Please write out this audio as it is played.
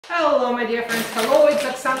Hello my dear friends, hello, it's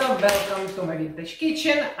Oksana, welcome to my vintage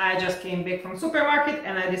kitchen. I just came back from supermarket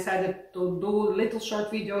and I decided to do little short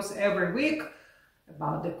videos every week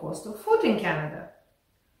about the cost of food in Canada.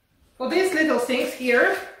 For these little things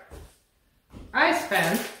here, I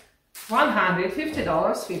spent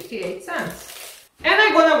 $150.58. And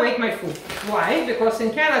I'm gonna weight my food. Why? Because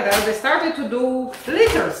in Canada they started to do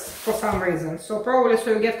liters for some reason. So probably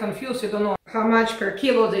so you get confused, you don't know how much per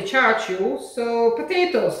kilo they charge you. So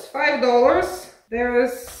potatoes, $5.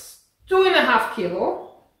 There's 2.5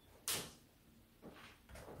 kilo.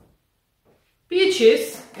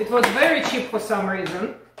 Peaches, it was very cheap for some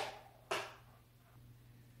reason.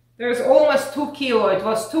 There's almost 2 kilo, it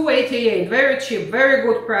was $2.88, very cheap, very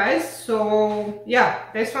good price. So yeah,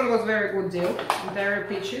 this one was very good deal. Dairy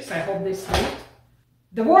peaches, I hope they stay.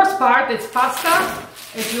 The worst part, it's pasta.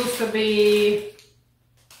 It used to be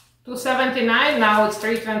 $2.79, now it's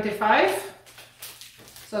 $3.25.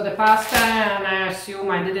 So the pasta, and I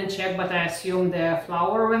assume, I didn't check, but I assume the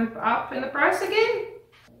flour went up in the price again.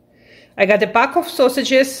 I got a pack of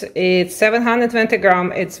sausages, it's 720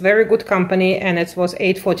 grams, it's very good company and it was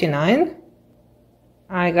 $8.49.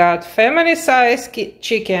 I got family size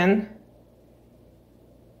chicken,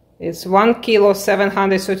 it's 1 kilo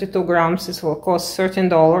 732 grams, it will cost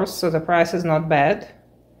 $13, so the price is not bad.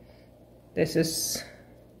 This is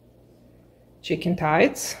chicken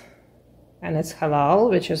thighs and it's halal,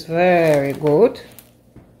 which is very good.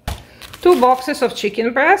 2 boxes of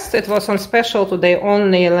chicken breast. It was on special today,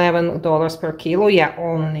 only $11 per kilo. Yeah,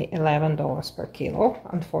 only $11 per kilo.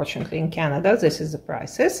 Unfortunately, in Canada, this is the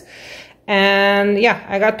prices. And yeah,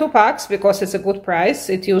 I got 2 packs because it's a good price.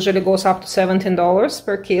 It usually goes up to $17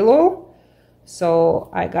 per kilo.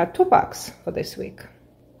 So I got 2 packs for this week.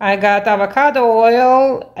 I got avocado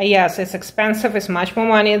oil. Yes, it's expensive. It's much more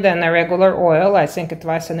money than a regular oil. I think it's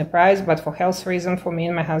twice in the price, but for health reason for me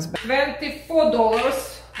and my husband.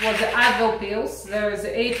 $24 was the Advil pills. There's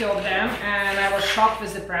 80 of them and I was shocked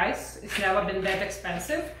with the price. It's never been that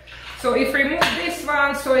expensive. So if we remove this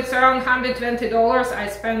one, so it's around $120 I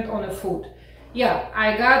spent on the food. Yeah,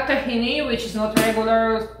 I got tahini, which is not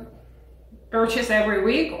regular purchase every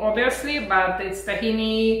week, obviously, but it's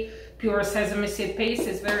tahini pure sesame seed paste.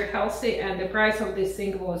 It's very healthy and the price of this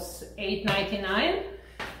thing was $8.99.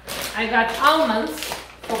 I got almonds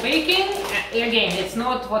for baking. Again, it's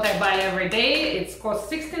not what I buy every day. It's cost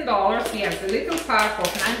 $16. Yes, the little pack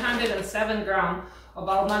of 907 grams of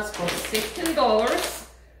almonds cost $16.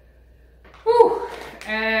 Whew.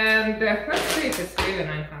 And let's see if it's really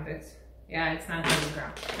 900. Yeah, it's 900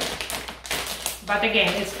 grams. But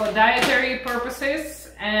again, it's for dietary purposes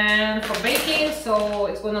and for baking, so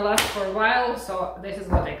it's gonna last for a while. So this is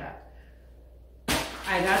what I got.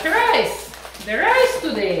 I got rice. The rice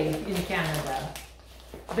today in Canada.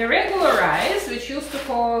 The regular rice, which used to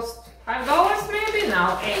cost $5 maybe,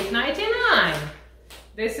 now $8.99.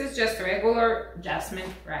 This is just regular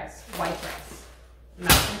jasmine rice, white rice,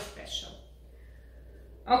 nothing special.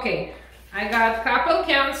 Okay, I got couple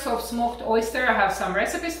cans of smoked oyster. I have some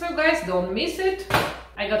recipes for you guys, don't miss it.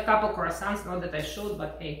 I got couple croissants, not that I should,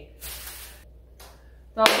 but hey.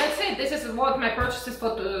 So that's it. This is what my purchases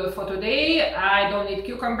for today. I don't need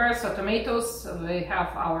cucumbers or tomatoes. We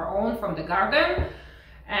have our own from the garden.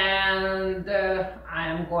 And I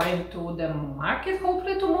am going to the market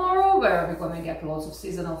hopefully tomorrow, where we're gonna get lots of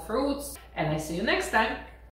seasonal fruits. And I see you next time.